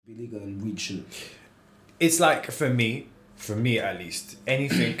be legal and weed shouldn't. It's like for me at least,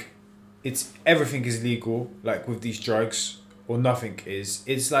 everything is legal. Like with these drugs, or nothing is.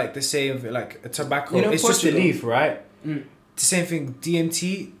 It's like the same like a tobacco. It's just a leaf, right? The same thing.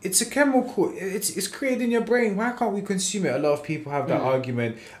 DMT. It's a chemical. It's created in your brain. Why can't we consume it? A lot of people have that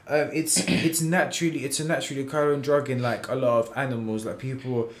argument. It's a naturally occurring drug in like a lot of animals. Like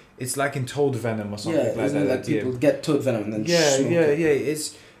people, it's like in toad venom or something like that. Like people get toad venom and then smoke it.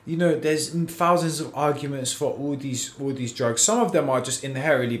 It's there's thousands of arguments for all these drugs. Some of them are just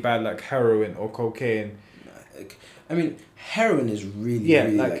inherently bad, like heroin or cocaine. I mean, heroin is really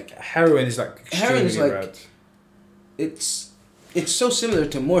heroin is like extremely bad. It's so similar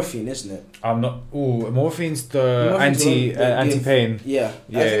to morphine, isn't it? Morphine's the anti-pain. I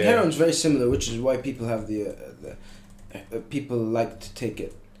think heroin's very similar, which is why people have the people like to take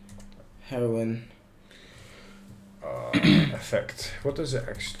it. Heroin. Effect. What does it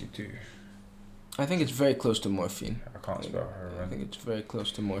actually do? I think it's very close to morphine. I can't spell heroin. I think it's very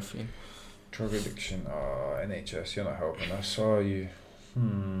close to morphine. Drug addiction. NHS, you're not helping us, are you?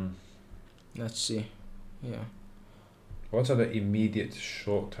 Let's see. Yeah. What are the immediate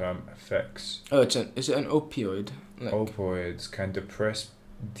short-term effects? Is it an opioid? Opioids can depress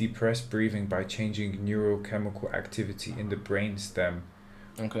breathing by changing neurochemical activity in the brainstem,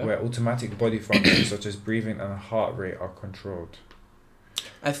 where automatic body functions such as breathing and heart rate are controlled.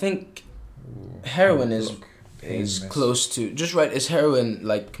 I think heroin is close to... Just write, is heroin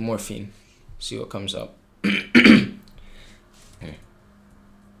like morphine? See what comes up.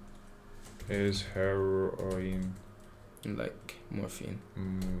 Is heroin... like morphine?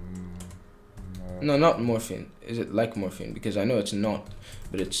 No, not morphine. Is it like morphine? Because I know it's not,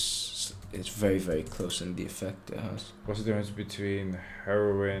 but it's very, very close in the effect it has. What's the difference between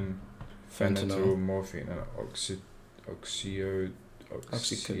heroin, fentanyl, morphine, and oxycodone?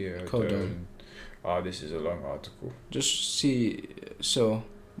 This is a long article. Just see. So,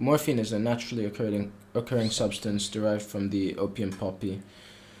 morphine is a naturally occurring substance derived from the opium poppy.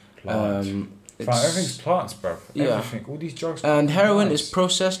 Plant. Everything's plants, bro. Everything. All these drugs. And heroin is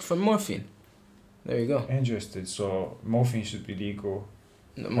processed from morphine. There you go. Interesting. So morphine should be legal.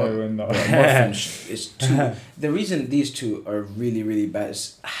 Heroin not. Morphine is too. The reason these two are really, really bad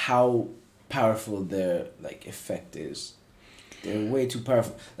is how powerful their effect is. They're way too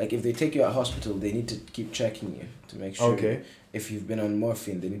powerful. Like if they take you out of hospital, they need to keep checking you to make sure. Okay. If you've been on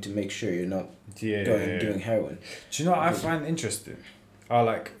morphine, they need to make sure you're not doing heroin. Do you know what I find interesting?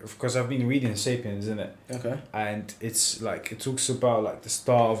 Because I've been reading *Sapiens*, isn't it? Okay. And it's it talks about the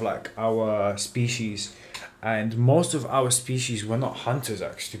start of our species, and most of our species were not hunters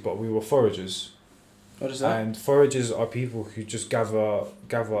actually, but we were foragers. What is that? And foragers are people who just gather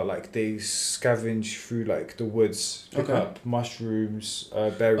they scavenge through the woods, pick up mushrooms,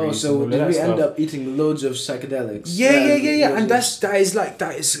 berries. Oh, so did we end up eating loads of psychedelics? Yeah. And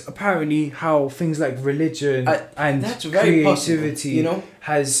that is apparently how things like religion and that's very creativity possible,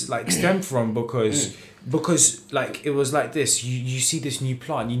 has stemmed from because it was like this. You see this new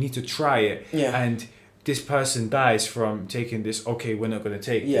plant, you need to try it, and this person dies from taking this. Okay, we're not gonna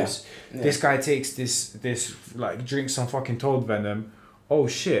take this. Yeah. This guy takes this drinks some fucking toad venom. Oh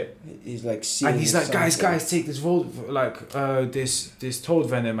shit! He's and he's like, guys, take this this toad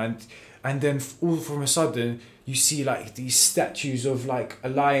venom, and then all from a sudden you see these statues of a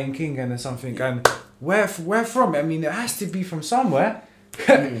Lion King and something. And where from? I mean, it has to be from somewhere.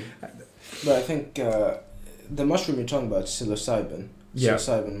 But I think the mushroom you're talking about is psilocybin.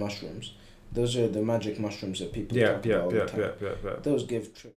 Psilocybin mushrooms. Those are the magic mushrooms that people talk about all the time. Those give trips.